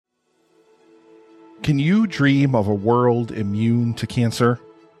Can you dream of a world immune to cancer?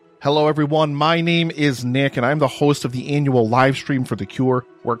 Hello everyone, my name is Nick and I'm the host of the annual live stream for The Cure,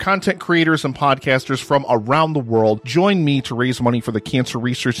 where content creators and podcasters from around the world join me to raise money for the Cancer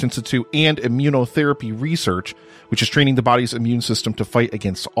Research Institute and immunotherapy research, which is training the body's immune system to fight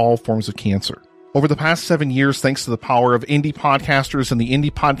against all forms of cancer. Over the past 7 years, thanks to the power of indie podcasters and the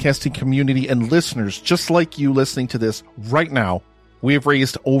indie podcasting community and listeners just like you listening to this right now, we have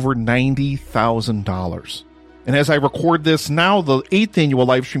raised over $90,000. And as I record this now, the 8th annual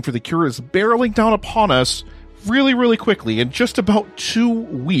live stream for The Cure is barreling down upon us really quickly in just about 2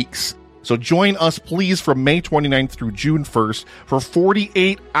 weeks. So join us, please, from May 29th through June 1st for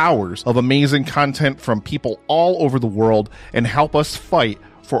 48 hours of amazing content from people all over the world and help us fight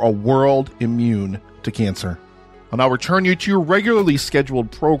for a world immune to cancer. I'll now return you to your regularly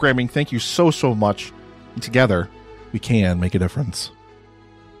scheduled programming. Thank you so much. And together, we can make a difference.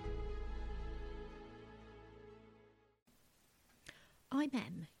 I'm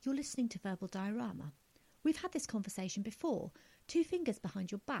Em. You're listening to Verbal Diorama. We've had this conversation before. 2 fingers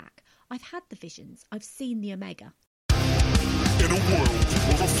behind your back. I've had the visions. I've seen the Omega. In a world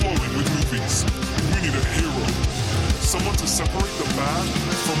overflowing with movies, we need a hero. Someone to separate the bad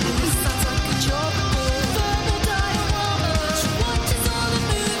from the good. Sounds like a job. Verbal Diorama watches all the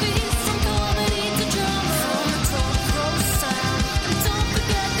movies, from comedy to drama, from the top row sound. And don't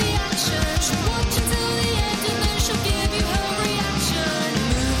forget the action. She'll watch until the end and then she'll give you her reaction.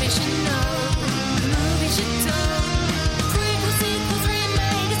 Movies you know, movies you don't. Prequels, sequels,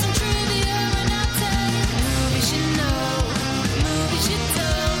 remakes, and trivia and outtakes. Movies you know, movies you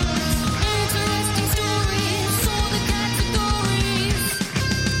don't. Interesting stories, all the categories.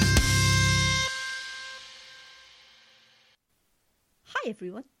 Hi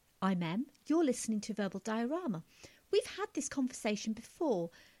everyone, I'm Em. You're listening to Verbal Diorama. We've had this conversation before.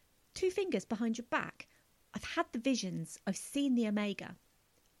 2 fingers behind your back. I've had the visions. I've seen the Omega.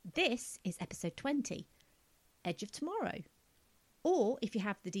 This is episode 20, Edge of Tomorrow. Or if you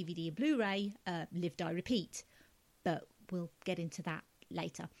have the DVD and Blu-ray, Live, Die, Repeat. But we'll get into that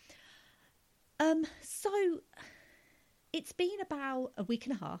later. So it's been about a week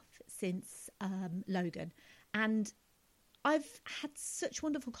and a half since Logan, and I've had such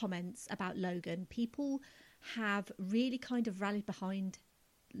wonderful comments about Logan. People have really kind of rallied behind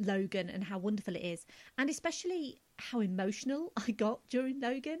Logan and how wonderful it is, and especially how emotional I got during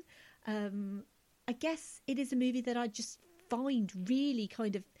Logan. I guess it is a movie that I just find really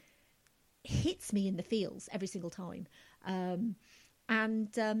kind of hits me in the feels every single time.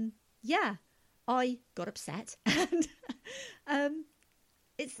 Yeah, I got upset, and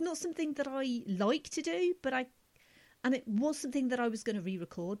it's not something that I like to do, and it was something that I was going to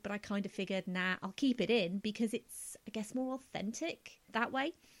re-record, but I kind of figured, nah, I'll keep it in because it's, I guess, more authentic that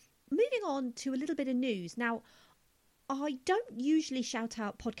way. Moving on to a little bit of news. Now, I don't usually shout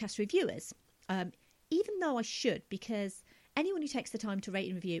out podcast reviewers, even though I should, because anyone who takes the time to rate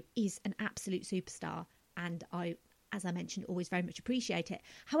and review is an absolute superstar, and I, as I mentioned, always very much appreciate it.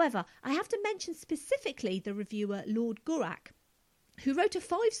 However, I have to mention specifically the reviewer Lord Gorak, who wrote a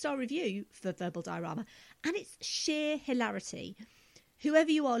 5-star review for Verbal Diorama, and it's sheer hilarity.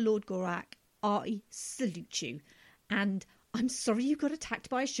 Whoever you are, Lord Gorak, I salute you. And I'm sorry you got attacked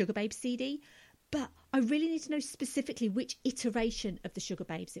by a Sugar Babes CD, but I really need to know specifically which iteration of the Sugar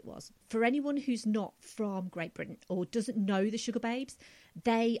Babes it was. For anyone who's not from Great Britain or doesn't know the Sugar Babes,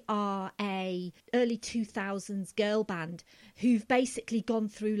 they are a early 2000s girl band who've basically gone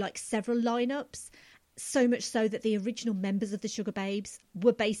through like several lineups. So much so that the original members of the Sugar Babes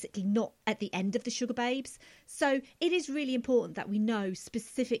were basically not at the end of the Sugar Babes. So it is really important that we know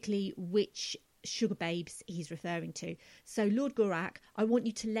specifically which Sugar Babes he's referring to. So Lord Gorak, I want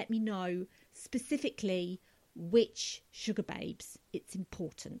you to let me know specifically which Sugar Babes. It's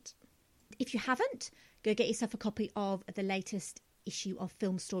important. If you haven't, go get yourself a copy of the latest issue of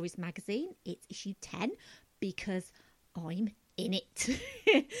Film Stories magazine. It's issue 10 because I'm in it.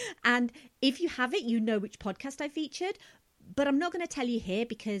 And if you have it, you know which podcast I featured, but I'm not going to tell you here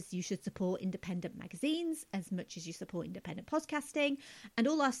because you should support independent magazines as much as you support independent podcasting. And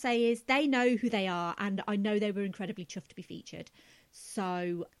all I'll say is they know who they are, and I know they were incredibly chuffed to be featured.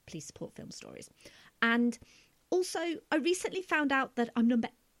 So please support Film Stories. And also, I recently found out that I'm number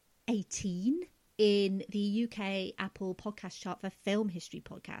 18 in the UK Apple podcast chart for film history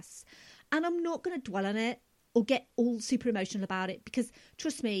podcasts. And I'm not going to dwell on it or get all super emotional about it because,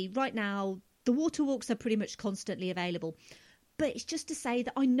 trust me, right now, the water walks are pretty much constantly available. But it's just to say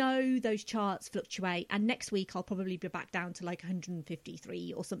that I know those charts fluctuate, and next week I'll probably be back down to like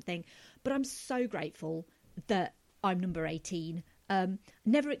 153 or something. But I'm so grateful that I'm number 18.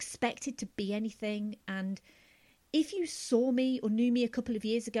 Never expected to be anything. And if you saw me or knew me a couple of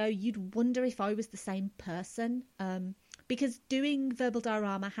years ago, you'd wonder if I was the same person. Because doing Verbal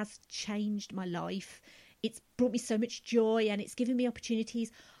Diorama has changed my life. It's brought me so much joy and it's given me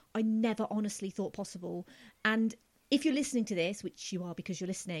opportunities I never honestly thought possible. And if you're listening to this, which you are because you're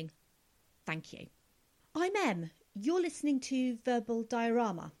listening, thank you. I'm Em. You're listening to Verbal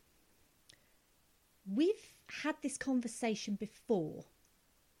Diorama. We've had this conversation before.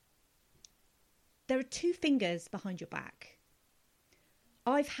 There are two fingers behind your back.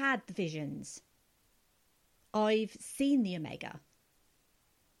 I've had the visions. I've seen the Omega.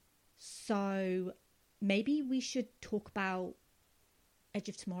 So maybe we should talk about Edge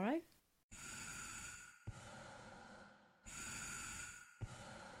of Tomorrow?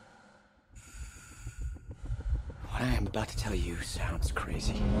 What I am about to tell you sounds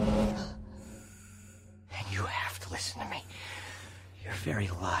crazy. And you have to listen to me. Your very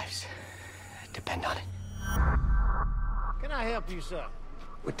lives depend on it. Can I help you, sir?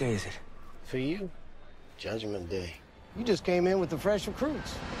 What day is it? For you, Judgment Day. You just came in with the fresh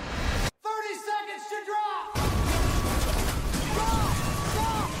recruits. 30 seconds to drop! Drop!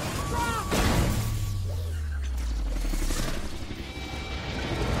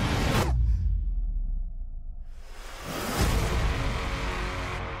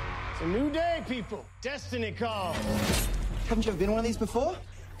 It's a new day, people. Destiny calls. Haven't you ever been on one of these before?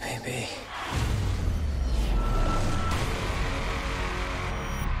 Maybe.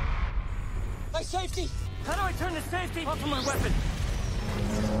 My safety! How do I turn the safety off of my weapon?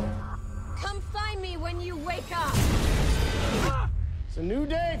 Come find me when you wake up. It's a new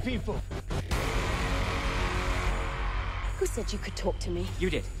day, people. Who said you could talk to me?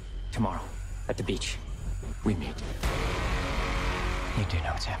 You did. Tomorrow, at the beach. We meet. You do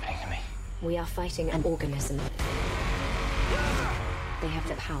know what's happening to me. We are fighting an organism. They have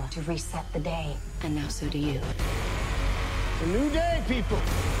the power to reset the day, and now so do you. It's a new day, people.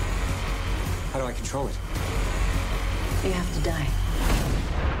 How do I control it? You have to die.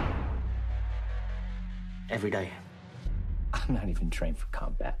 Every day. I'm not even trained for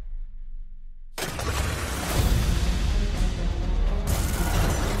combat.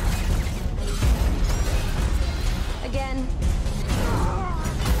 Again.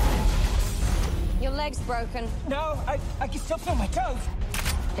 Your leg's broken. No, I can still feel my toes.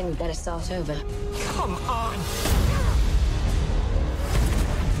 I think we better start over. Come on!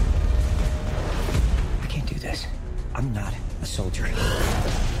 I can't do this. I'm not a soldier.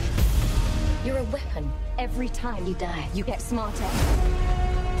 You're a weapon. Every time you die, you get smarter.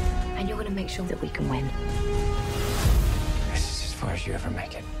 And you're gonna make sure that we can win. This is as far as you ever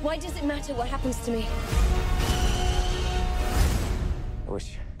make it. Why does it matter what happens to me? I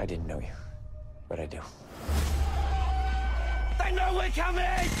wish I didn't know you, but I do. They know we're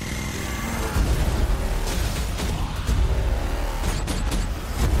coming!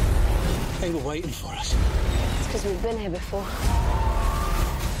 They were waiting for us. It's because we've been here before.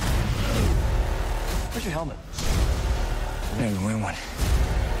 Where's your helmet? I never wear one.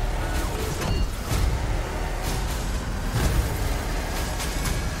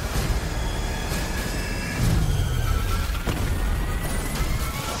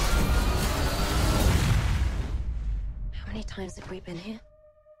 How many times have we been here?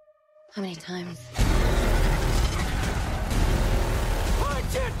 How many times?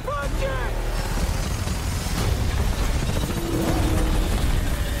 Punch it! Punch it!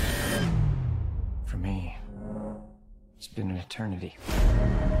 For me, it's been an eternity.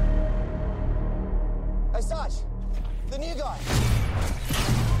 Hey, Sarge. The new guy.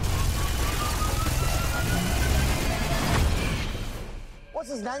 What's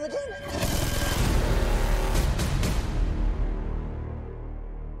his name again?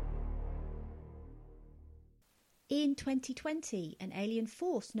 In 2020, an alien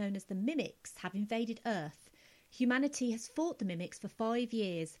force known as the Mimics have invaded Earth. Humanity has fought the Mimics for 5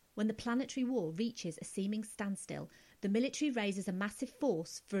 years. When the planetary war reaches a seeming standstill, the military raises a massive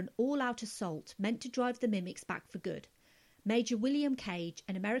force for an all-out assault meant to drive the Mimics back for good. Major William Cage,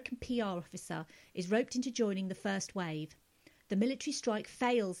 an American PR officer, is roped into joining the first wave. The military strike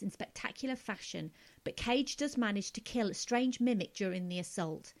fails in spectacular fashion, but Cage does manage to kill a strange Mimic during the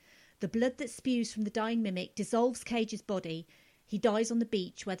assault. The blood that spews from the dying Mimic dissolves Cage's body. He dies on the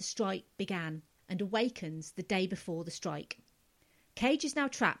beach where the strike began and awakens the day before the strike. Cage is now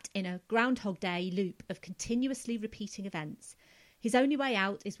trapped in a Groundhog Day loop of continuously repeating events. His only way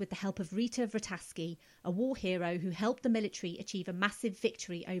out is with the help of Rita Vrataski, a war hero who helped the military achieve a massive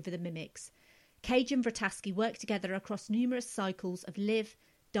victory over the Mimics. Cage and Vrataski work together across numerous cycles of live,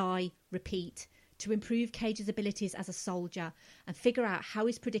 die, repeat to improve Cage's abilities as a soldier and figure out how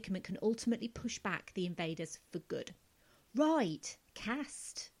his predicament can ultimately push back the invaders for good. Right,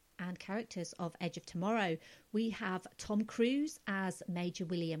 cast and characters of Edge of Tomorrow. We have Tom Cruise as Major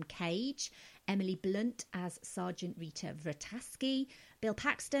William Cage, Emily Blunt as Sergeant Rita Vrataski, Bill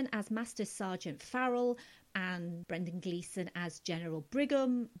Paxton as Master Sergeant Farrell, and Brendan Gleeson as General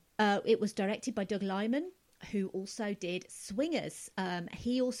Brigham. It was directed by Doug Liman, who also did Swingers.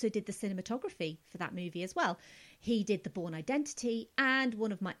 He also did the cinematography for that movie as well. He did The Bourne Identity and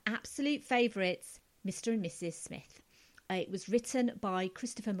one of my absolute favourites, Mr. and Mrs. Smith. It was written by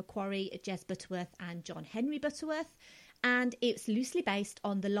Christopher McQuarrie, Jez Butterworth and John Henry Butterworth, and it's loosely based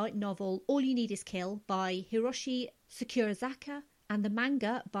on the light novel All You Need Is Kill by Hiroshi Sakurazaka and the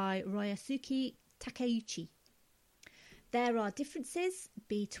manga by Ryosuke Takeuchi. There are differences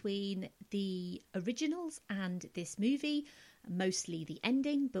between the originals and this movie, mostly the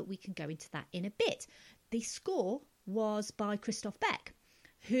ending, but we can go into that in a bit. The score was by Christoph Beck,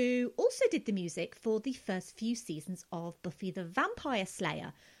 who also did the music for the first few seasons of Buffy the Vampire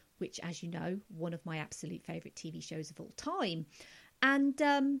Slayer, which, as you know, one of my absolute favourite TV shows of all time. And put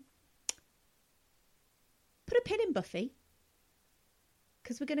a pin in Buffy,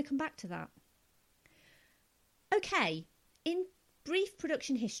 because we're going to come back to that. Okay, in brief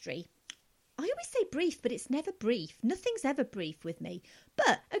production history, I always say brief, but it's never brief. Nothing's ever brief with me.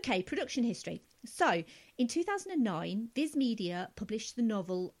 But, okay, production history. So, in 2009, Viz Media published the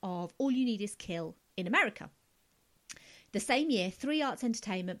novel of All You Need Is Kill in America. The same year, 3 Arts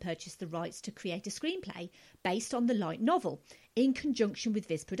Entertainment purchased the rights to create a screenplay based on the light novel, in conjunction with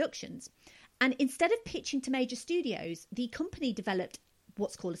Viz Productions. And instead of pitching to major studios, the company developed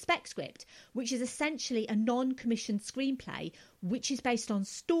what's called a spec script, which is essentially a non-commissioned screenplay which is based on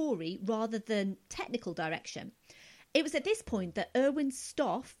story rather than technical direction. It was at this point that Erwin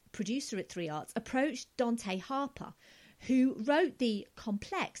Stoff, producer at 3 Arts, approached Dante Harper, who wrote the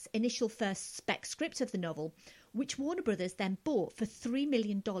complex initial first spec script of the novel, which Warner Brothers then bought for $3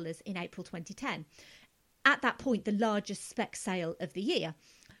 million in April 2010. At that point, the largest spec sale of the year.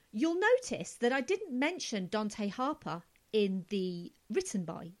 You'll notice that I didn't mention Dante Harper in the written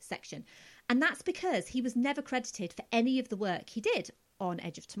by section, and that's because he was never credited for any of the work he did on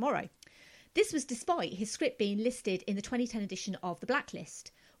Edge of Tomorrow. This was despite his script being listed in the 2010 edition of The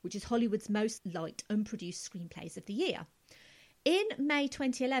Blacklist, which is Hollywood's most liked unproduced screenplays of the year. In May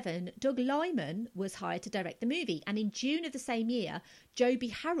 2011, Doug Liman was hired to direct the movie, and in June of the same year, Joby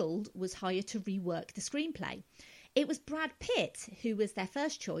Harold was hired to rework the screenplay. It was Brad Pitt who was their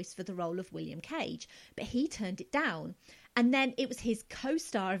first choice for the role of William Cage, but he turned it down. And then it was his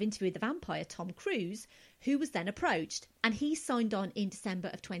co-star of Interview with the Vampire, Tom Cruise, who was then approached, and he signed on in December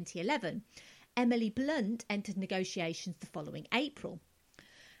of 2011. Emily Blunt entered negotiations the following April.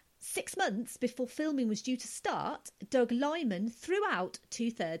 6 months before filming was due to start, Doug Liman threw out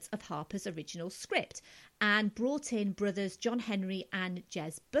 2/3 of Harper's original script and brought in brothers John Henry and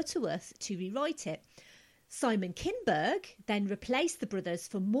Jez Butterworth to rewrite it. Simon Kinberg then replaced the brothers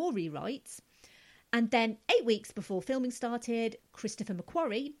for more rewrites. And then 8 weeks before filming started, Christopher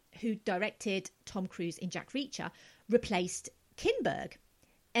McQuarrie, who directed Tom Cruise in Jack Reacher, replaced Kinberg.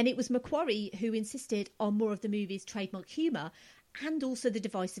 And it was McQuarrie who insisted on more of the movie's trademark humour and also the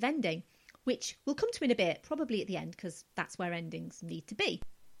divisive ending, which we'll come to in a bit, probably at the end, because that's where endings need to be.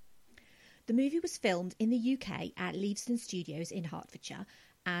 The movie was filmed in the UK at Leavesden Studios in Hertfordshire,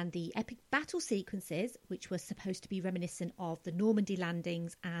 and the epic battle sequences, which were supposed to be reminiscent of the Normandy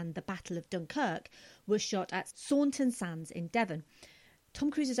landings and the Battle of Dunkirk, were shot at Saunton Sands in Devon.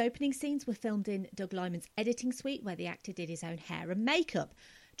 Tom Cruise's opening scenes were filmed in Doug Liman's editing suite, where the actor did his own hair and makeup.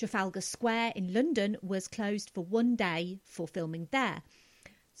 Trafalgar Square in London was closed for 1 day for filming there.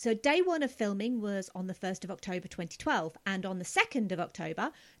 So day 1 of filming was on the 1st of October 2012, and on the 2nd of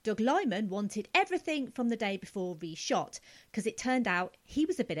October, Doug Liman wanted everything from the day before reshot, because it turned out he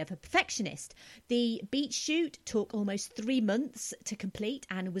was a bit of a perfectionist. The beach shoot took almost 3 months to complete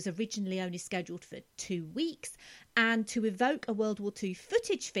and was originally only scheduled for 2 weeks, and to evoke a World War II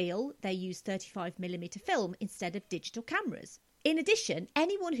footage feel, they used 35mm film instead of digital cameras. In addition,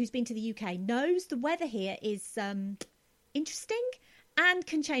 anyone who's been to the UK knows the weather here is interesting and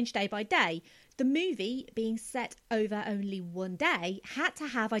can change day by day. The movie, being set over only 1 day, had to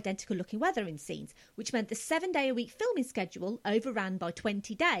have identical looking weather in scenes, which meant the 7-day-a-week filming schedule overran by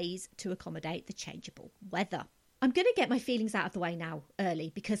 20 days to accommodate the changeable weather. I'm going to get my feelings out of the way now early,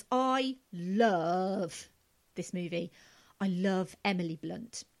 because I love this movie. I love Emily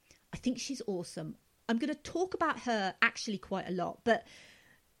Blunt. I think she's awesome. I'm going to talk about her actually quite a lot, but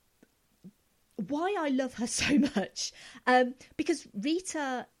why I love her so much, because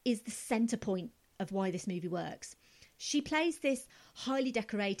Rita is the centre point of why this movie works. She plays this highly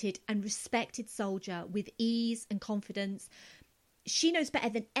decorated and respected soldier with ease and confidence. She knows better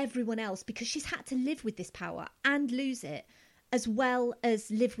than everyone else because she's had to live with this power and lose it, as well as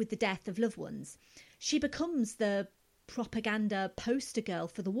live with the death of loved ones. She becomes the propaganda poster girl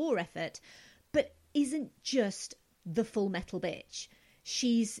for the war effort, but isn't just the full metal bitch.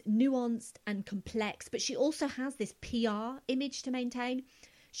 She's nuanced and complex, but she also has this PR image to maintain.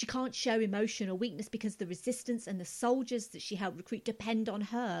 She can't show emotion or weakness because the resistance and the soldiers that she helped recruit depend on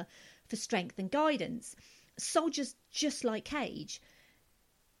her for strength and guidance. Soldiers just like Cage.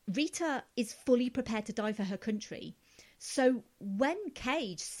 Rita is fully prepared to die for her country. So when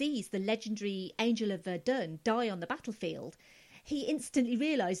Cage sees the legendary Angel of Verdun die on the battlefield, he instantly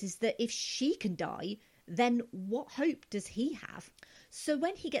realises that if she can die, then what hope does he have? So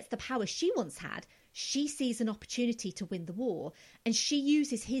when he gets the power she once had, she sees an opportunity to win the war, and she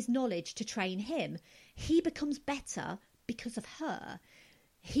uses his knowledge to train him. He becomes better because of her.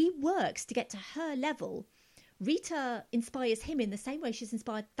 He works to get to her level. Rita inspires him in the same way she's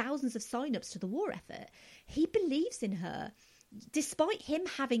inspired thousands of sign-ups to the war effort. He believes in her. Despite him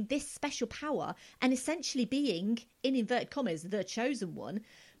having this special power and essentially being, in inverted commas, the chosen one,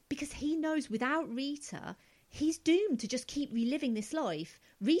 because he knows without Rita, he's doomed to just keep reliving this life.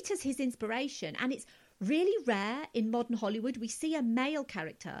 Rita's his inspiration, and it's really rare in modern Hollywood we see a male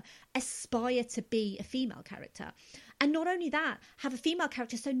character aspire to be a female character. And not only that, have a female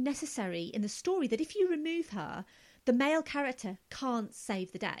character so necessary in the story that if you remove her, the male character can't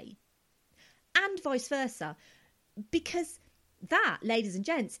save the day. And vice versa. Because that, ladies and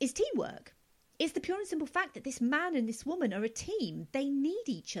gents, is teamwork. It's the pure and simple fact that this man and this woman are a team. They need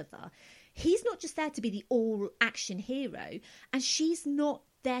each other. He's not just there to be the all-action hero, and she's not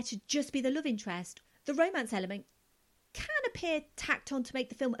there to just be the love interest. The romance element can appear tacked on to make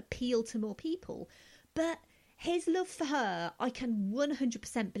the film appeal to more people, but his love for her, I can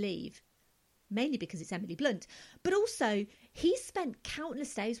 100% believe, mainly because it's Emily Blunt, but also he's spent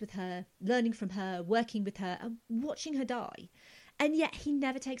countless days with her, learning from her, working with her, and watching her die. And yet he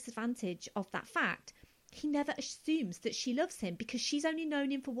never takes advantage of that fact. He never assumes that she loves him because she's only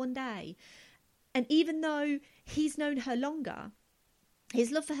known him for one day. And even though he's known her longer,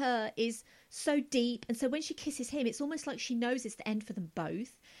 his love for her is so deep. And so when she kisses him, it's almost like she knows it's the end for them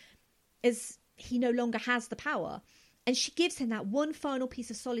both, as he no longer has the power. And she gives him that one final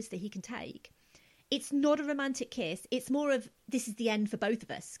piece of solace that he can take. It's not a romantic kiss. It's more of, this is the end for both of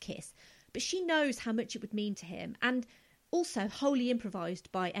us kiss. But she knows how much it would mean to him. And also wholly improvised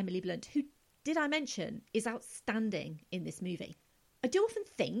by Emily Blunt, who, did I mention, is outstanding in this movie. I do often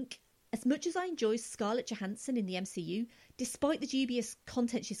think, as much as I enjoy Scarlett Johansson in the MCU, despite the dubious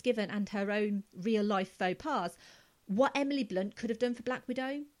content she's given and her own real-life faux pas, what Emily Blunt could have done for Black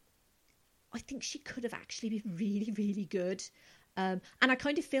Widow, I think she could have actually been really, really good. And I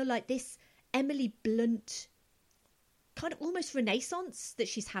kind of feel like this Emily Blunt kind of almost renaissance that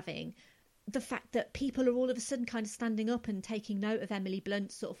she's having, the fact that people are all of a sudden kind of standing up and taking note of Emily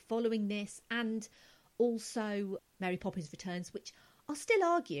Blunt, sort of following this, and also Mary Poppins Returns, which I'll still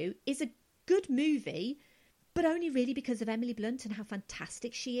argue is a good movie, but only really because of Emily Blunt and how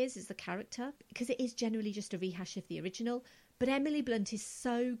fantastic she is as a character, because it is generally just a rehash of the original. But Emily Blunt is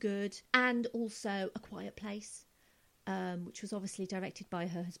so good. And also A Quiet Place, which was obviously directed by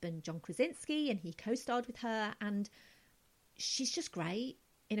her husband John Krasinski, and he co-starred with her, and she's just great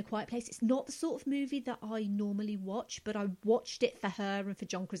in A Quiet Place. It's not the sort of movie that I normally watch, but I watched it for her and for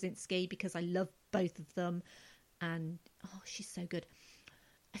John Krasinski because I love both of them. And, oh, she's so good.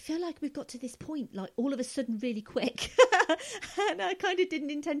 I feel like we've got to this point, like, all of a sudden really quick. And I kind of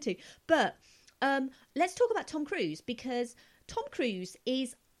didn't intend to. But let's talk about Tom Cruise, because Tom Cruise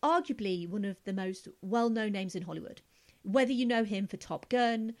is arguably one of the most well-known names in Hollywood. Whether you know him for Top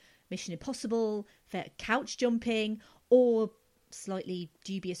Gun, Mission Impossible, for couch jumping, or slightly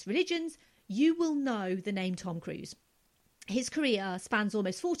dubious religions, you will know the name Tom Cruise. His career spans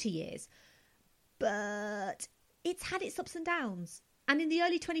almost 40 years, but it's had its ups and downs. And in the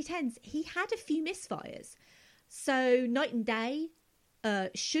early 2010s, he had a few misfires. So Night and Day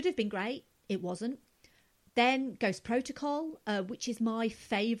should have been great. It wasn't. Then Ghost Protocol, which is my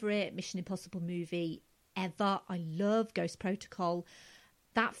favourite Mission Impossible movie ever. I love Ghost Protocol.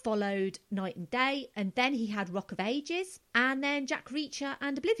 That followed Night and Day, and then he had Rock of Ages, and then Jack Reacher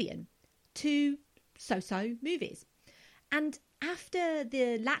and Oblivion, 2 so-so movies. And after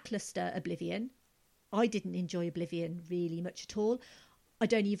the lacklustre Oblivion, I didn't enjoy Oblivion really much at all. I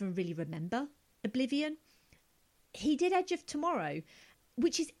don't even really remember Oblivion. He did Edge of Tomorrow,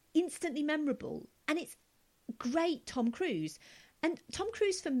 which is instantly memorable, and it's great Tom Cruise. And Tom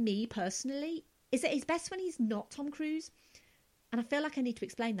Cruise, for me personally, is at his best when he's not Tom Cruise. And I feel like I need to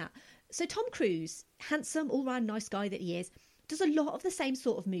explain that. So Tom Cruise, handsome, all-round nice guy that he is, does a lot of the same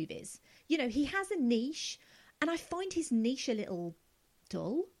sort of movies. You know, he has a niche, and I find his niche a little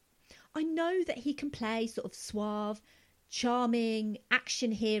dull. I know that he can play sort of suave, charming,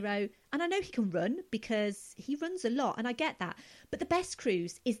 action hero, and I know he can run because he runs a lot, and I get that. But the best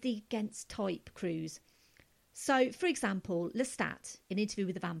Cruise is the against type Cruise. So, for example, Lestat, in Interview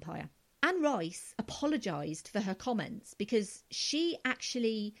with the Vampire. Anne Rice apologised for her comments because she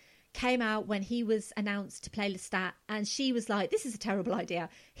actually came out when he was announced to play Lestat, and she was like, this is a terrible idea.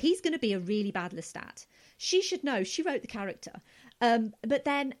 He's going to be a really bad Lestat. She should know. She wrote the character. But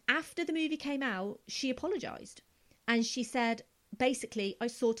then after the movie came out, she apologised. And she said, basically, I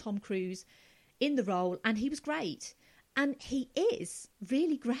saw Tom Cruise in the role and he was great. And he is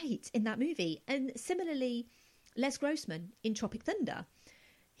really great in that movie. And similarly, Les Grossman in Tropic Thunder.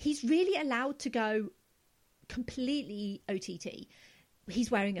 He's really allowed to go completely OTT.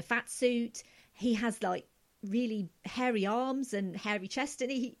 He's wearing a fat suit. He has like really hairy arms and hairy chest,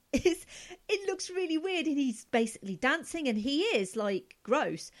 and it looks really weird, and he's basically dancing, and he is like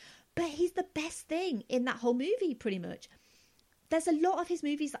gross, but he's the best thing in that whole movie pretty much. There's a lot of his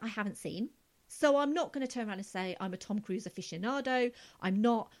movies that I haven't seen, so I'm not going to turn around and say I'm a Tom Cruise aficionado. I've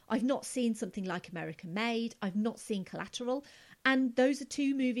not seen something like American Made. I've not seen Collateral, and those are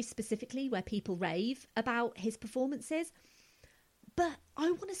two movies specifically where people rave about his performances. But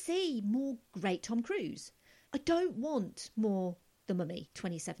I want to see more great Tom Cruise. I don't want more The Mummy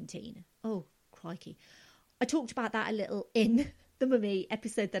 2017. Oh, crikey. I talked about that a little in the Mummy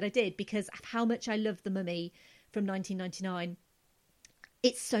episode that I did because of how much I love The Mummy from 1999.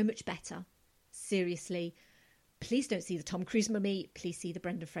 It's so much better. Seriously. Please don't see the Tom Cruise Mummy. Please see the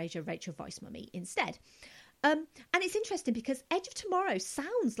Brendan Fraser, Rachel Weisz Mummy instead. And it's interesting because Edge of Tomorrow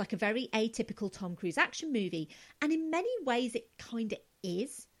sounds like a very atypical Tom Cruise action movie. And in many ways it kind of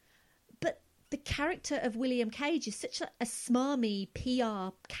is. But the character of William Cage is such a smarmy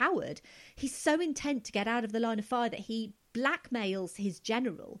PR coward. He's so intent to get out of the line of fire that he blackmails his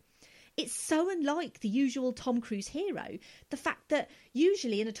general. It's so unlike the usual Tom Cruise hero. The fact that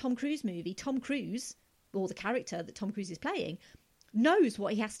usually in a Tom Cruise movie, Tom Cruise, or the character that Tom Cruise is playing, knows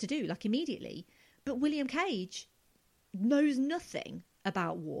what he has to do, like immediately. But William Cage knows nothing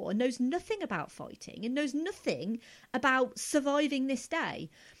about war, knows nothing about fighting, and knows nothing about surviving this day.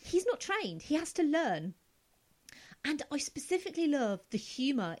 He's not trained. He has to learn. And I specifically love the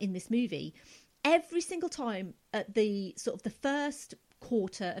humour in this movie. Every single time at the sort of the first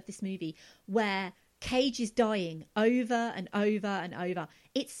quarter of this movie where Cage is dying over and over and over,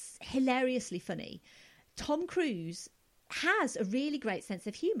 it's hilariously funny. Tom Cruise has a really great sense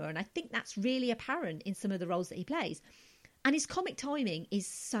of humour, and I think that's really apparent in some of the roles that he plays. And his comic timing is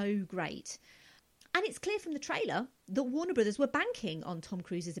so great. And it's clear from the trailer that Warner Brothers were banking on Tom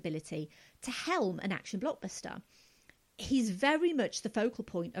Cruise's ability to helm an action blockbuster. He's very much the focal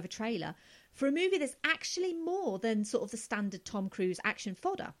point of a trailer for a movie that's actually more than sort of the standard Tom Cruise action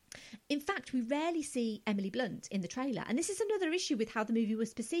fodder. In fact, we rarely see Emily Blunt in the trailer. And this is another issue with how the movie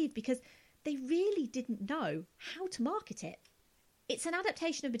was perceived, because they really didn't know how to market it. It's an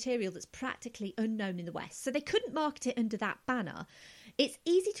adaptation of material that's practically unknown in the West, so they couldn't market it under that banner. It's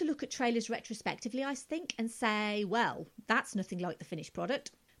easy to look at trailers retrospectively, I think, and say, well, that's nothing like the finished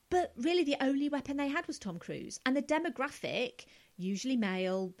product. But really the only weapon they had was Tom Cruise, and the demographic, usually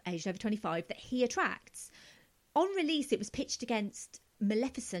male, aged over 25, that he attracts. On release, it was pitched against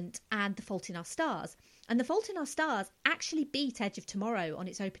Maleficent and The Fault in Our Stars. And The Fault in Our Stars actually beat Edge of Tomorrow on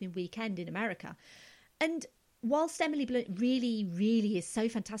its opening weekend in America. And whilst Emily Blunt really, really is so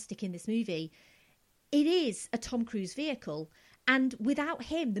fantastic in this movie, it is a Tom Cruise vehicle. And without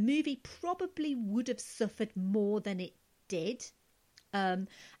him, the movie probably would have suffered more than it did. And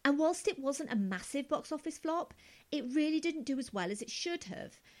whilst it wasn't a massive box office flop, it really didn't do as well as it should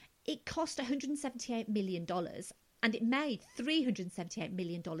have. It cost $178 million and it made $378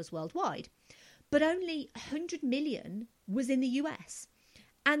 million worldwide. But only $100 million was in the US.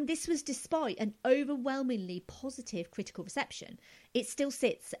 And this was despite an overwhelmingly positive critical reception. It still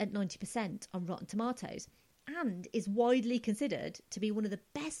sits at 90% on Rotten Tomatoes and is widely considered to be one of the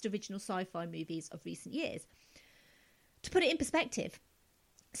best original sci-fi movies of recent years. To put it in perspective,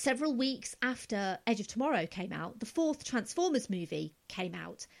 several weeks after Edge of Tomorrow came out, the fourth Transformers movie came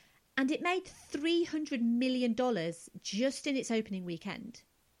out, and it made $300 million just in its opening weekend.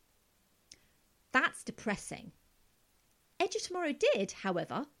 That's depressing. Edge of Tomorrow did,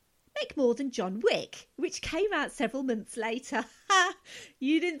 however, make more than John Wick, which came out several months later.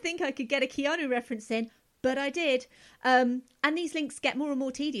 You didn't think I could get a Keanu reference in? but I did. And these links get more and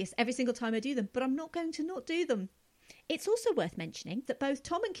more tedious every single time I do them, but I'm not going to not do them. It's also worth mentioning that both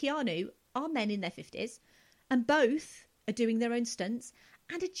Tom and Keanu are men in their 50s, and both are doing their own stunts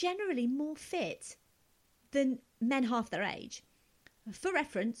and are generally more fit than men half their age. For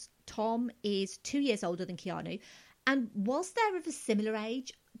reference, Tom is 2 years older than Keanu, and whilst they're of a similar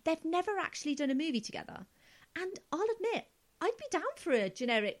age, they've never actually done a movie together. And I'll admit, I'd be down for a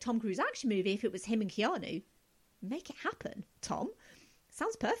generic Tom Cruise action movie if it was him and Keanu. Make it happen, Tom.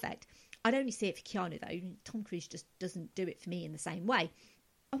 Sounds perfect. I'd only see it for Keanu, though. Tom Cruise just doesn't do it for me in the same way.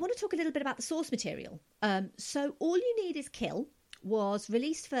 I want to talk a little bit about the source material. So All You Need Is Kill was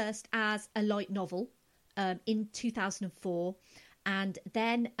released first as a light novel in 2004, and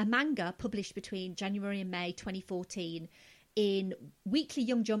then a manga published between January and May 2014 in Weekly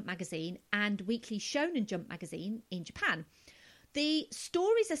Young Jump magazine and Weekly Shonen Jump magazine in Japan. The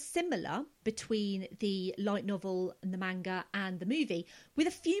stories are similar between the light novel and the manga and the movie, with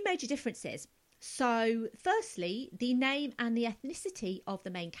a few major differences. So, firstly, the name and the ethnicity of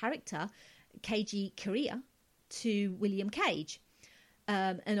the main character, Keiji Kiriya, to William Cage.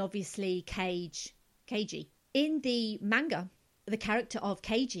 And obviously, Keiji. In the manga, the character of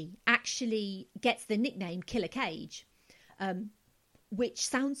Keiji actually gets the nickname Killer Cage, which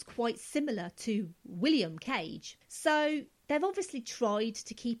sounds quite similar to William Cage. So they've obviously tried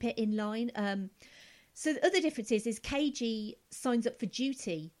to keep it in line. So the other difference is Keiji signs up for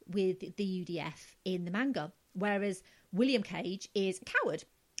duty with the UDF in the manga, whereas William Cage is a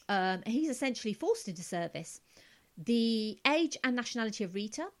coward. He's essentially forced into service. The age and nationality of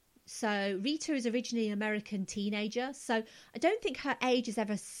Rita. So Rita is originally an American teenager, so I don't think her age is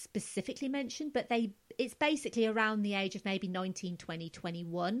ever specifically mentioned, but it's basically around the age of maybe 19, 20,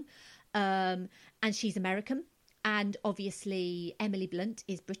 21, and she's American. And obviously Emily Blunt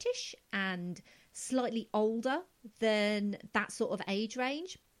is British and slightly older than that sort of age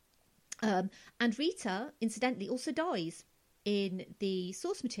range. And Rita, incidentally, also dies in the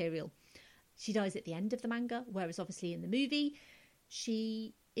source material. She dies at the end of the manga, whereas obviously in the movie,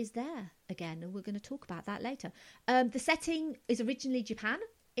 she is there again, and we're going to talk about that later. The setting is originally Japan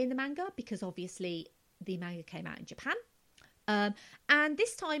in the manga, because obviously the manga came out in Japan. And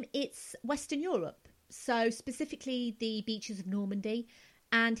this time it's Western Europe, so specifically the beaches of Normandy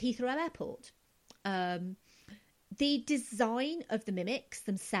and Heathrow Airport. The design of the mimics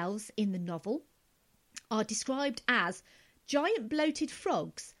themselves in the novel are described as giant bloated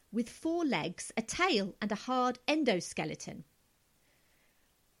frogs with 4 legs, a tail and a hard endoskeleton.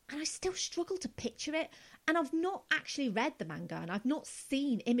 And I still struggle to picture it. And I've not actually read the manga, and I've not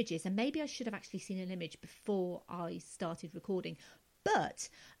seen images. And maybe I should have actually seen an image before I started recording. But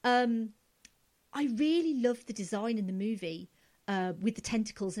I really love the design in the movie with the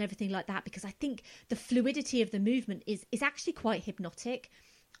tentacles and everything like that, because I think the fluidity of the movement is actually quite hypnotic.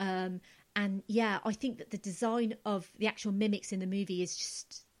 And yeah, I think that the design of the actual mimics in the movie is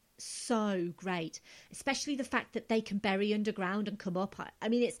just so great, especially the fact that they can bury underground and come up. I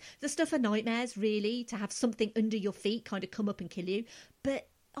mean, it's the stuff of nightmares, really, to have something under your feet kind of come up and kill you, but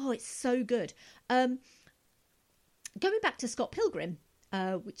it's so good. Going back to Scott Pilgrim,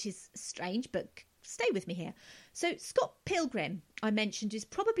 which is strange, but stay with me here. So Scott Pilgrim, I mentioned, is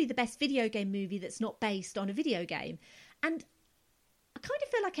probably the best video game movie that's not based on a video game, and I kind of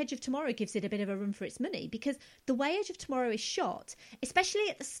feel like Edge of Tomorrow gives it a bit of a run for its money, because the way Edge of Tomorrow is shot, especially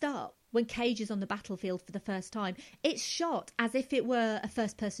at the start when Cage is on the battlefield for the first time, it's shot as if it were a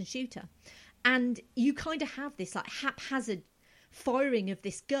first-person shooter. And you kind of have this like haphazard firing of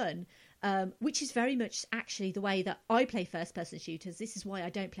this gun, which is very much actually the way that I play first-person shooters. This is why I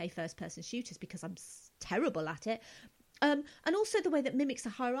don't play first-person shooters, because I'm terrible at it. And also the way that mimics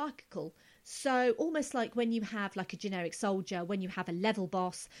are hierarchical. So almost like when you have like a generic soldier, when you have a level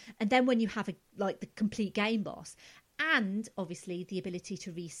boss, and then when you have the complete game boss, and obviously the ability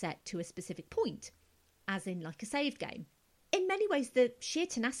to reset to a specific point, as in like a saved game. In many ways, the sheer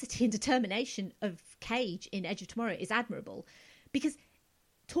tenacity and determination of Cage in Edge of Tomorrow is admirable, because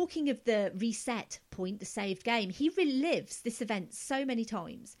talking of the reset point, the saved game, he relives this event so many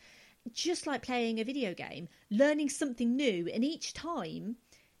times, just like playing a video game, learning something new, and each time,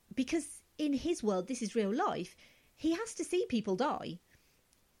 because in his world, this is real life, he has to see people die.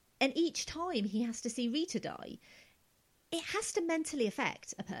 And each time he has to see Rita die, it has to mentally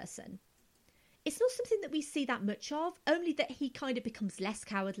affect a person. It's not something that we see that much of, only that he kind of becomes less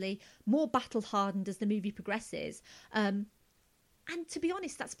cowardly, more battle-hardened as the movie progresses. And to be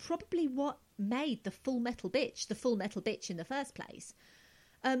honest, that's probably what made the Full Metal Bitch in the first place.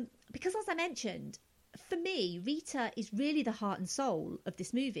 Because as I mentioned, for me, Rita is really the heart and soul of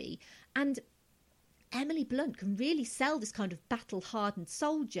this movie. And Emily Blunt can really sell this kind of battle-hardened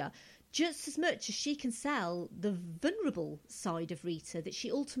soldier just as much as she can sell the vulnerable side of Rita that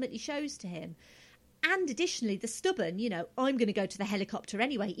she ultimately shows to him. And additionally, the stubborn, I'm going to go to the helicopter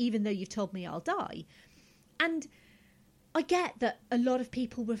anyway, even though you've told me I'll die. And I get that a lot of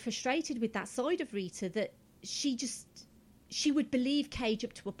people were frustrated with that side of Rita, that she would believe Cage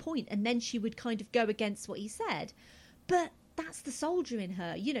up to a point and then she would kind of go against what he said. But that's the soldier in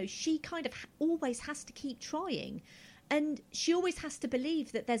her. She kind of always has to keep trying. And she always has to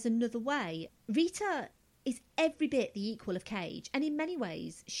believe that there's another way. Rita is every bit the equal of Cage. And in many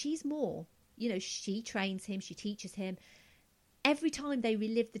ways, she's more. She trains him, she teaches him. Every time they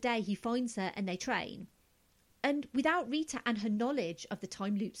relive the day, he finds her and they train. And without Rita and her knowledge of the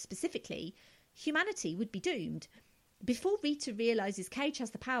time loop specifically, humanity would be doomed. Before Rita realises Cage has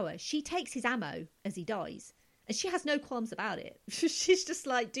the power, she takes his ammo as he dies. And she has no qualms about it. She's just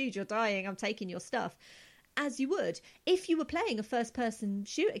like, dude, you're dying, I'm taking your stuff. As you would. If you were playing a first-person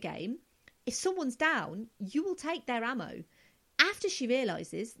shooter game, if someone's down, you will take their ammo. After she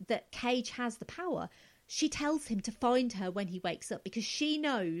realises that Cage has the power, she tells him to find her when he wakes up, because she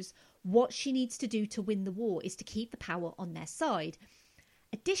knows what she needs to do to win the war is to keep the power on their side.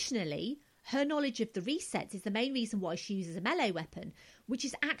 Additionally, her knowledge of the resets is the main reason why she uses a melee weapon, which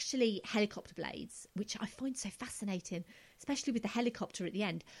is actually helicopter blades, which I find so fascinating, especially with the helicopter at the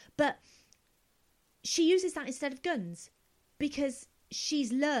end. But she uses that instead of guns because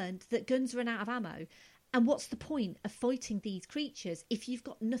she's learned that guns run out of ammo. And what's the point of fighting these creatures if you've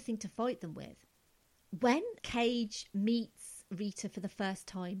got nothing to fight them with? When Cage meets Rita for the first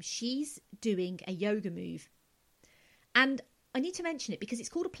time, she's doing a yoga move. And I need to mention it because it's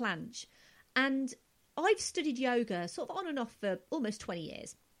called a planche. And I've studied yoga sort of on and off for almost 20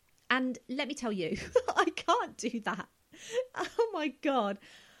 years. And let me tell you, I can't do that. Oh my God.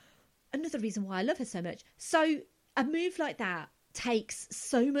 Another reason why I love her so much. So a move like that takes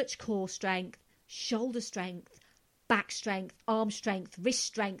so much core strength, shoulder strength, back strength, arm strength, wrist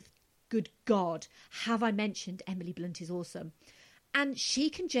strength. Good God, have I mentioned Emily Blunt is awesome? And she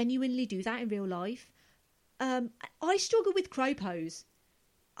can genuinely do that in real life. I struggle with crow pose.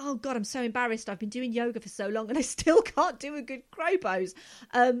 Oh God, I'm so embarrassed. I've been doing yoga for so long and I still can't do a good crow pose.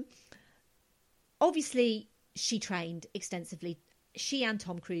 Obviously, she trained extensively. She and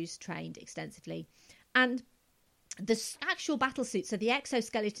Tom Cruise trained extensively. And the actual battle suits, so the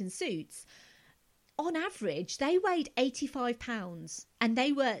exoskeleton suits, on average, they weighed 85 pounds and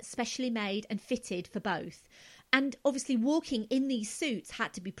they were specially made and fitted for both. And obviously walking in these suits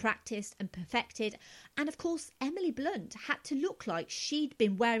had to be practiced and perfected. And of course, Emily Blunt had to look like she'd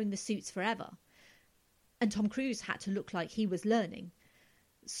been wearing the suits forever. And Tom Cruise had to look like he was learning.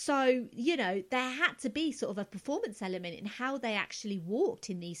 So, there had to be sort of a performance element in how they actually walked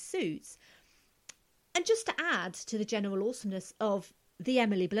in these suits. And just to add to the general awesomeness of the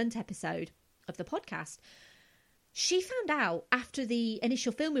Emily Blunt episode of the podcast, she found out after the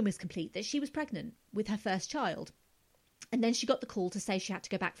initial filming was complete that she was pregnant with her first child. And then she got the call to say she had to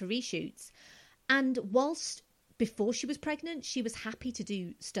go back for reshoots. And whilst before she was pregnant, she was happy to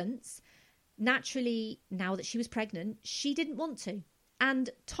do stunts. Naturally, now that she was pregnant, she didn't want to.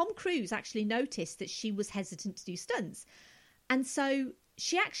 And Tom Cruise actually noticed that she was hesitant to do stunts. And so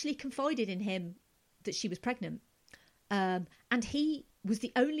she actually confided in him that she was pregnant. And he was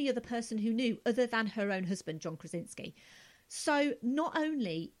the only other person who knew other than her own husband, John Krasinski. So not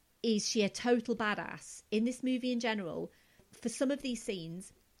only is she a total badass in this movie in general, for some of these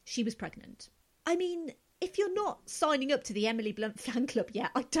scenes, she was pregnant. I mean, if you're not signing up to the Emily Blunt fan club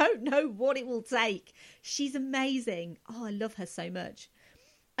yet, I don't know what it will take. She's amazing. Oh, I love her so much.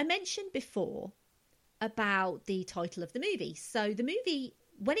 I mentioned before about the title of the movie. So the movie,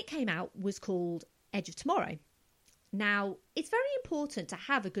 when it came out, was called Edge of Tomorrow. Now, it's very important to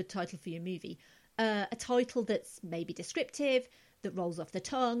have a good title for your movie. A title that's maybe descriptive, that rolls off the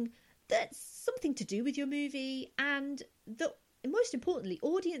tongue, that's something to do with your movie, and that, most importantly,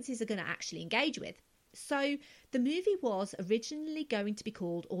 audiences are going to actually engage with. So the movie was originally going to be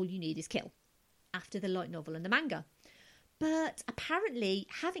called All You Need Is Kill, after the light novel and the manga. But apparently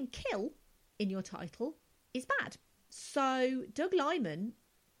having kill in your title is bad. So Doug Liman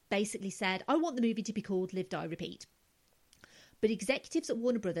basically said, I want the movie to be called Live, Die, Repeat. But executives at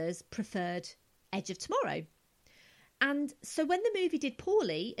Warner Brothers preferred Edge of Tomorrow. And so when the movie did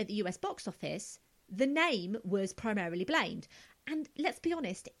poorly at the US box office, the name was primarily blamed. And let's be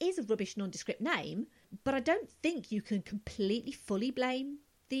honest, it is a rubbish nondescript name, but I don't think you can completely fully blame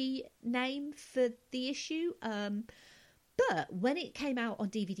the name for the issue. But when it came out on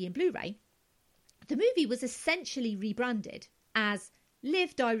DVD and Blu-ray, the movie was essentially rebranded as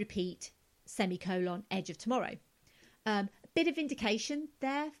Live, Die, Repeat, semicolon Edge of Tomorrow. A bit of vindication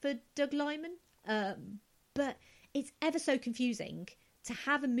there for Doug Liman, but it's ever so confusing to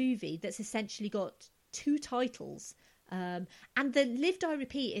have a movie that's essentially got two titles, and the Live Die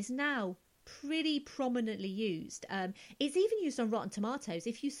Repeat is now pretty prominently used. It's even used on Rotten Tomatoes.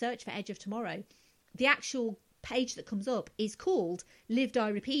 If you search for Edge of Tomorrow, the actual page that comes up is called Live Die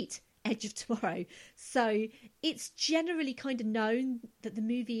Repeat Edge of Tomorrow. So it's generally kind of known that the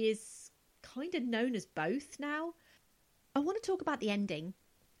movie is kind of known as both now. I want to talk about the ending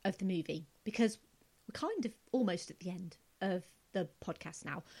of the movie because we're kind of almost at the end of the podcast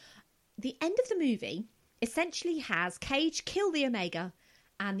now. The end of the movie essentially has Cage kill the Omega,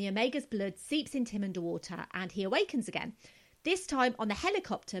 and the Omega's blood seeps into him underwater and he awakens again, this time on the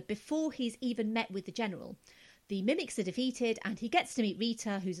helicopter before he's even met with the General. The mimics are defeated and he gets to meet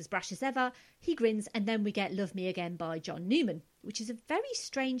Rita, who's as brash as ever. He grins, and then we get Love Me Again by John Newman, which is a very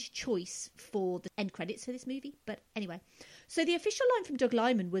strange choice for the end credits for this movie. But anyway, so the official line from Doug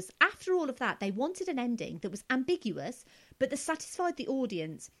Liman was, after all of that, they wanted an ending that was ambiguous, but that satisfied the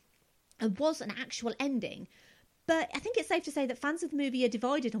audience and was an actual ending. But I think it's safe to say that fans of the movie are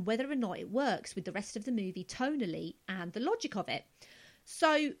divided on whether or not it works with the rest of the movie tonally and the logic of it.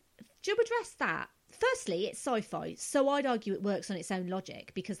 So to address that, firstly, it's sci-fi, so I'd argue it works on its own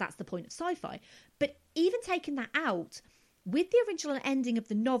logic because that's the point of sci-fi. But even taking that out, with the original ending of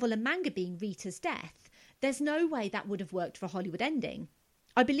the novel and manga being Rita's death, there's no way that would have worked for a Hollywood ending.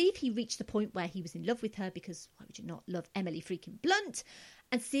 I believe he reached the point where he was in love with her because why would you not love Emily freaking Blunt?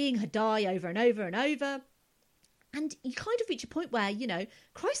 And seeing her die over and over and over. And you kind of reach a point where, you know,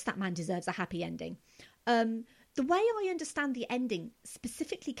 Christ, that man deserves a happy ending. The way I understand the ending,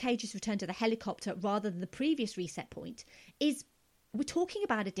 specifically Cage's return to the helicopter rather than the previous reset point, is we're talking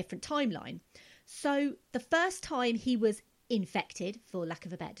about a different timeline. So the first time he was infected, for lack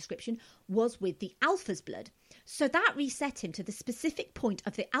of a better description, was with the Alpha's blood. So that reset him to the specific point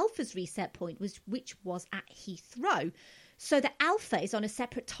of the Alpha's reset point, which was at Heathrow. So the Alpha is on a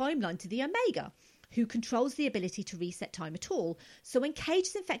separate timeline to the Omega, who controls the ability to reset time at all. So when Cage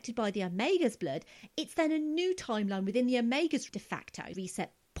is infected by the Omega's blood, it's then a new timeline within the Omega's de facto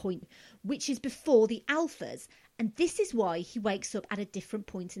reset point, which is before the Alpha's. And this is why he wakes up at a different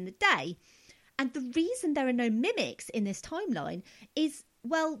point in the day. And the reason there are no mimics in this timeline is,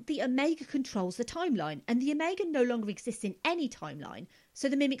 well, the Omega controls the timeline, and the Omega no longer exists in any timeline, so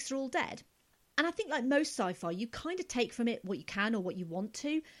the mimics are all dead. And I think, like most sci-fi, you kind of take from it what you can or what you want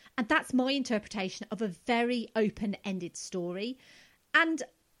to. And that's my interpretation of a very open-ended story. And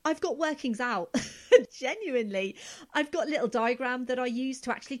I've got workings out. Genuinely. I've got a little diagram that I use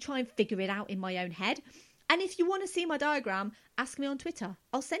to actually try and figure it out in my own head. And if you want to see my diagram, ask me on Twitter.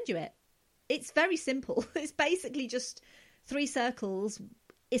 I'll send you it. It's very simple. It's basically just 3 circles,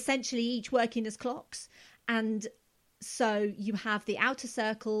 essentially each working as clocks. And so you have the outer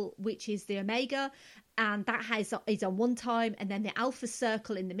circle, which is the Omega, and that is on one time, and then the Alpha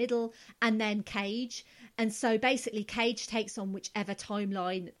circle in the middle, and then Cage. And so basically Cage takes on whichever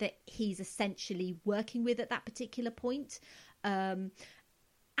timeline that he's essentially working with at that particular point. And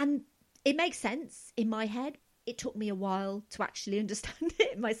it makes sense in my head. It took me a while to actually understand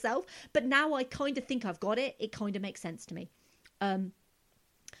it myself, but now I kind of think I've got it. It kind of makes sense to me.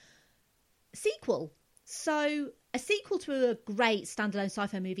 Sequel. So a sequel to a great standalone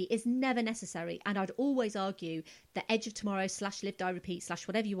sci-fi movie is never necessary, and I'd always argue that Edge of Tomorrow / Live Die Repeat /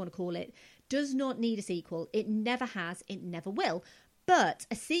 whatever you want to call it does not need a sequel. It never has, it never will. But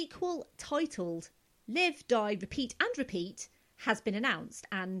a sequel titled Live, Die, Repeat and Repeat has been announced,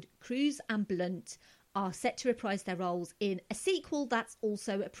 and Cruise and Blunt are set to reprise their roles in a sequel that's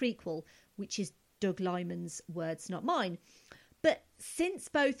also a prequel, which is Doug Liman's words, not mine. But since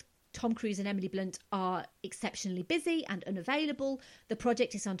both Tom Cruise and Emily Blunt are exceptionally busy and unavailable, the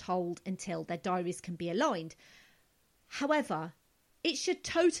project is on hold until their diaries can be aligned. However, it should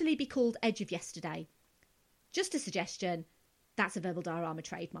totally be called Edge of Yesterday. Just a suggestion, that's a Verbal Diorama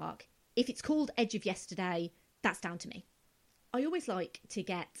trademark. If it's called Edge of Yesterday, that's down to me. I always like to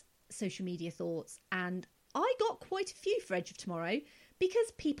get social media thoughts, and I got quite a few for Edge of Tomorrow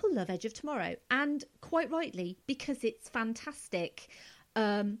because people love Edge of Tomorrow, and quite rightly, because it's fantastic.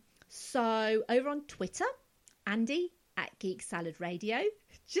 So over on Twitter, Andy at Geek Salad Radio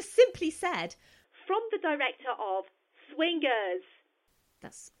just simply said, from the director of Swingers.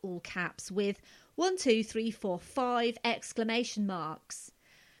 That's all caps with 1, 2, 3, 4, 5 exclamation marks.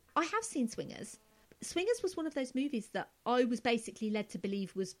 I have seen Swingers. Swingers was one of those movies that I was basically led to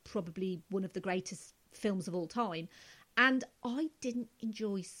believe was probably one of the greatest films of all time. And I didn't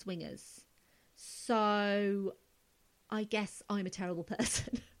enjoy Swingers. So I guess I'm a terrible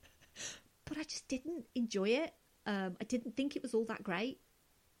person. but I just didn't enjoy it. I didn't think it was all that great.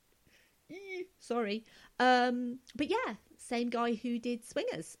 Sorry. But yeah, same guy who did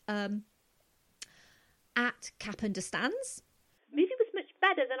Swingers. At Cap Understands. Movie was much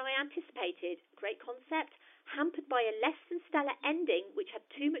better than I anticipated. Great concept, hampered by a less than stellar ending which had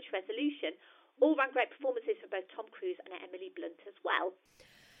too much resolution. All round great performances from both Tom Cruise and Emily Blunt as well.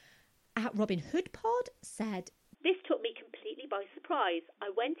 At Robin Hood Pod said, this took me completely by surprise. I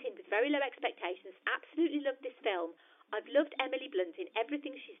went in with very low expectations, absolutely loved this film. I've loved Emily Blunt in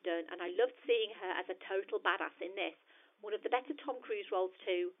everything she's done, and I loved seeing her as a total badass in this. One of the better Tom Cruise roles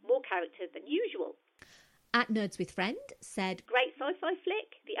too, more character than usual. At Nerds with Friend said, great sci-fi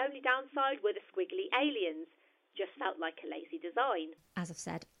flick. The only downside were the squiggly aliens. Just felt like a lazy design. As I've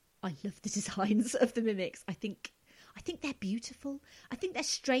said, I love the designs of the mimics. I think they're beautiful. I think they're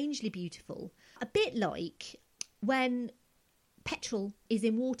strangely beautiful. A bit like when petrol is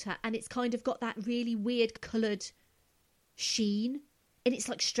in water and it's kind of got that really weird coloured sheen and it's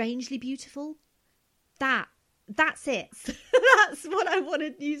like strangely beautiful. That's it. That's what I want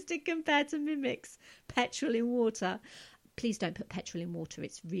to use to compare to mimics. Petrol in water. Please don't put petrol in water.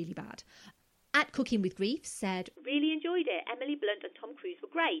 It's really bad. At Cooking with Grief said, really enjoyed it. Emily Blunt and Tom Cruise were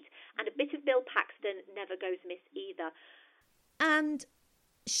great. And a bit of Bill Paxton never goes miss either. And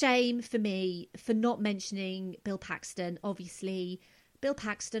shame for me for not mentioning Bill Paxton. Obviously, Bill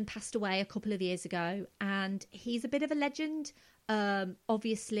Paxton passed away a couple of years ago and he's a bit of a legend.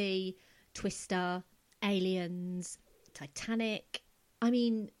 Obviously, Twister, Aliens, Titanic. I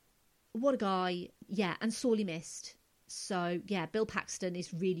mean, what a guy. Yeah, and sorely missed. So, yeah, Bill Paxton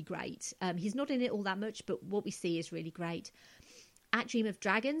is really great. He's not in it all that much, but what we see is really great. At Dream of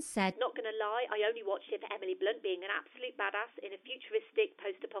Dragons said, not going to lie, I only watched it for Emily Blunt being an absolute badass in a futuristic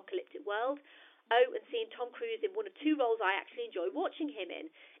post-apocalyptic world. Oh, and seeing Tom Cruise in one of two roles I actually enjoy watching him in.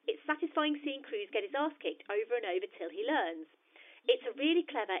 It's satisfying seeing Cruise get his ass kicked over and over till he learns. It's a really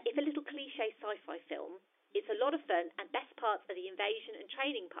clever, if a little cliche sci-fi film. It's a lot of fun, and best parts are the invasion and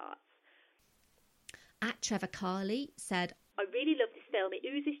training parts. At Trevor Carley said, I really love this film. It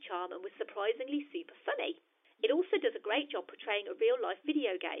oozes charm and was surprisingly super funny. It also does a great job portraying a real-life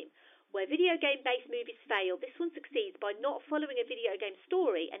video game. Where video game-based movies fail, this one succeeds by not following a video game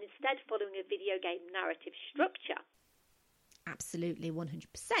story and instead following a video game narrative structure. Absolutely,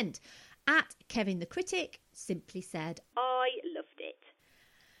 100%. At Kevin the Critic simply said, I loved it.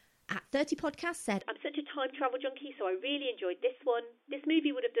 At 30 Podcast said, I'm such a time travel junkie, so I really enjoyed this one. This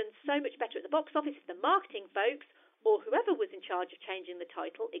movie would have done so much better at the box office if the marketing folks, or whoever was in charge of changing the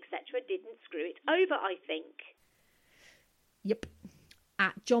title, etc., didn't screw it over, I think. Yep.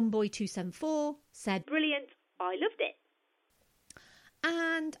 At JohnBoy274 said, brilliant, I loved it.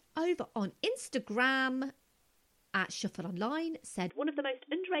 And over on Instagram, at Shuffle Online said, one of the most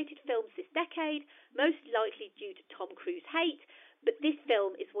underrated films this decade, most likely due to Tom Cruise hate, but this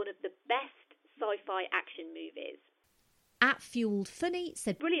film is one of the best sci-fi action movies. At Fueled Funny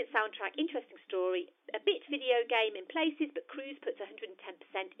said, brilliant soundtrack, interesting story, a bit video game in places, but Cruise puts 110%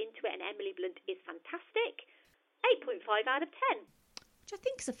 into it and Emily Blunt is fantastic. 8.5 out of 10. Which I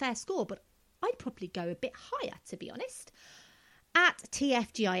think is a fair score, but I'd probably go a bit higher, to be honest. At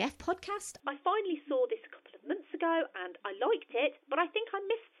TFGIF Podcast, I finally saw this a couple of months ago and I liked it, but I think I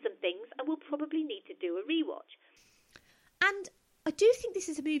missed some things and will probably need to do a rewatch. And I do think this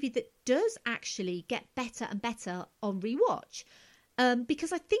is a movie that does actually get better and better on rewatch,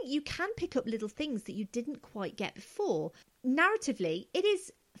 because I think you can pick up little things that you didn't quite get before. Narratively, it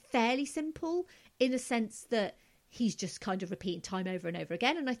is fairly simple in the sense that he's just kind of repeating time over and over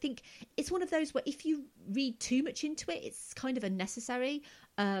again. And I think it's one of those where if you read too much into it, it's kind of unnecessary.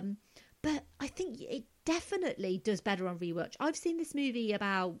 But I think it definitely does better on rewatch. I've seen this movie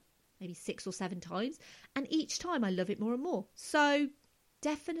about maybe 6 or 7 times, and each time I love it more and more. So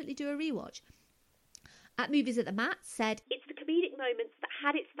definitely do a rewatch. At Movies at the Mat said, it's the comedic moments that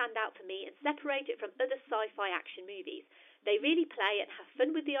had it stand out for me and separate it from other sci-fi action movies. They really play and have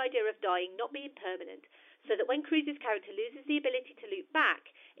fun with the idea of dying not being permanent, so that when Cruise's character loses the ability to loop back,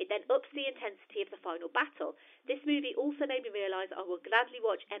 it then ups the intensity of the final battle. This movie also made me realise I will gladly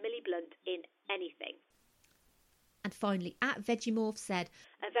watch Emily Blunt in anything. And finally, at Vegemorph said,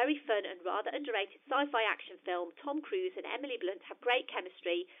 a very fun and rather underrated sci-fi action film. Tom Cruise and Emily Blunt have great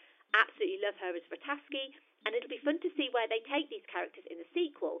chemistry. Absolutely love her as Ratasky, and it'll be fun to see where they take these characters in the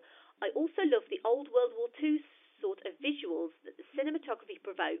sequel. I also love the old World War II sort of visuals that the cinematography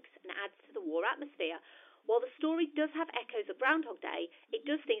provokes and adds to the war atmosphere. While the story does have echoes of Groundhog Day, it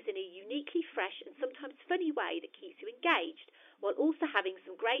does things in a uniquely fresh and sometimes funny way that keeps you engaged, while also having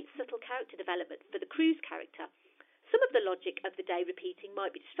some great subtle character development for the Cruise character. Some of the logic of the day repeating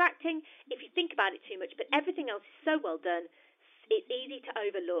might be distracting if you think about it too much, but everything else is so well done. It's easy to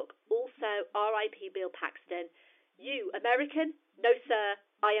overlook. Also, R.I.P. Bill Paxton. You, American? No, sir.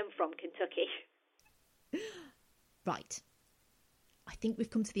 I am from Kentucky. Right. I think we've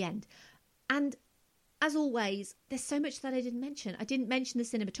come to the end. And as always, there's so much that I didn't mention. I didn't mention the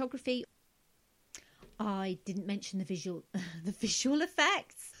cinematography. I didn't mention the visual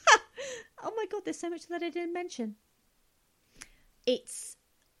effects. Oh my God, there's so much that I didn't mention. It's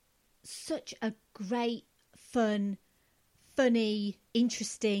such a great, fun, funny,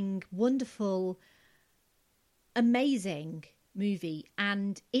 interesting, wonderful, amazing movie.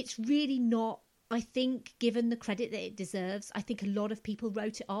 And it's really not, I think, given the credit that it deserves. I think a lot of people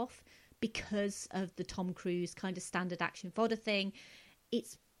wrote it off because of the Tom Cruise kind of standard action fodder thing.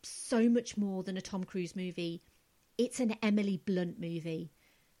 It's so much more than a Tom Cruise movie. It's an Emily Blunt movie.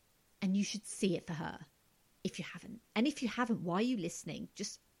 And you should see it for her if you haven't. And if you haven't, why are you listening?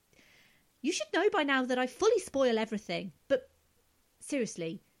 You should know by now that I fully spoil everything. But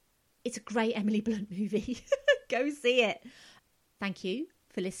seriously, it's a great Emily Blunt movie. Go see it. Thank you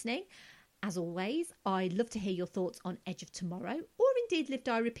for listening. As always, I'd love to hear your thoughts on Edge of Tomorrow, or indeed Live,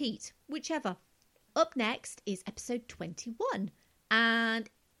 Die, Repeat, whichever. Up next is episode 21, and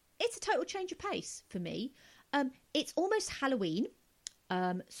it's a total change of pace for me. It's almost Halloween,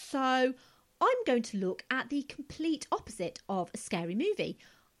 so I'm going to look at the complete opposite of a scary movie.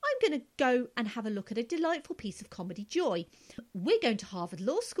 I'm going to go and have a look at a delightful piece of comedy joy. We're going to Harvard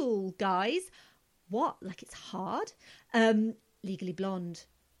Law School, guys. What? Like it's hard? Legally Blonde.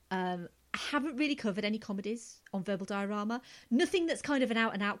 I haven't really covered any comedies on Verbal Diorama. Nothing that's kind of an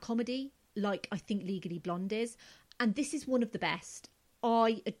out-and-out comedy, like I think Legally Blonde is. And this is one of the best.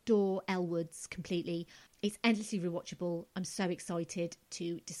 I adore Elle Woods completely. It's endlessly rewatchable. I'm so excited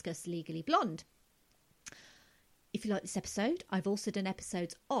to discuss Legally Blonde. If you like this episode, I've also done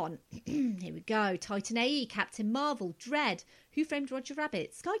episodes on, here we go, Titan AE, Captain Marvel, Dredd, Who Framed Roger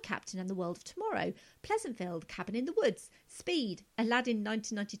Rabbit, Sky Captain and the World of Tomorrow, Pleasantville, Cabin in the Woods, Speed, Aladdin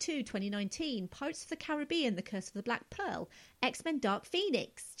 1992, 2019, Pirates of the Caribbean, The Curse of the Black Pearl, X-Men Dark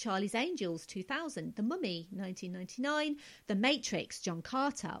Phoenix, Charlie's Angels 2000, The Mummy 1999, The Matrix, John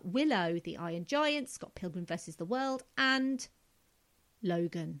Carter, Willow, The Iron Giant, Scott Pilgrim vs. the World, and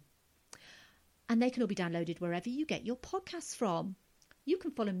Logan. And they can all be downloaded wherever you get your podcasts from. You can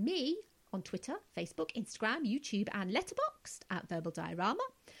follow me on Twitter, Facebook, Instagram, YouTube and Letterboxd at Verbal Diorama.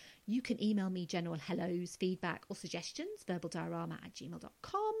 You can email me general hellos, feedback or suggestions,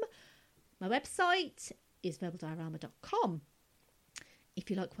 verbaldiorama@gmail.com. My website is verbaldiorama.com. If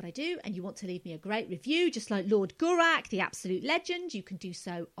you like what I do and you want to leave me a great review, just like Lord Gurak, the absolute legend, you can do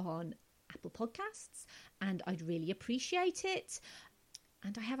so on Apple Podcasts, and I'd really appreciate it.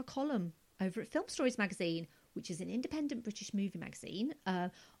 And I have a column over at Film Stories magazine, which is an independent British movie magazine.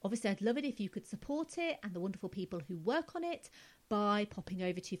 Obviously, I'd love it if you could support it and the wonderful people who work on it by popping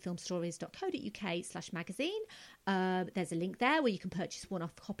over to filmstories.co.uk/magazine. There's a link there where you can purchase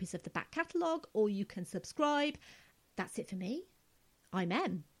one-off copies of the back catalogue, or you can subscribe. That's it for me. I'm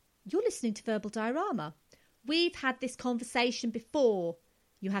Em. You're listening to Verbal Diorama. We've had this conversation before.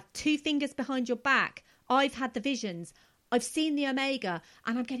 You have two fingers behind your back. I've had the visions. I've seen the Omega,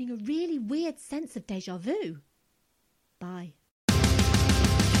 and I'm getting a really weird sense of déjà vu. Bye.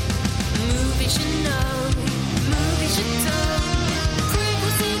 Movies you know.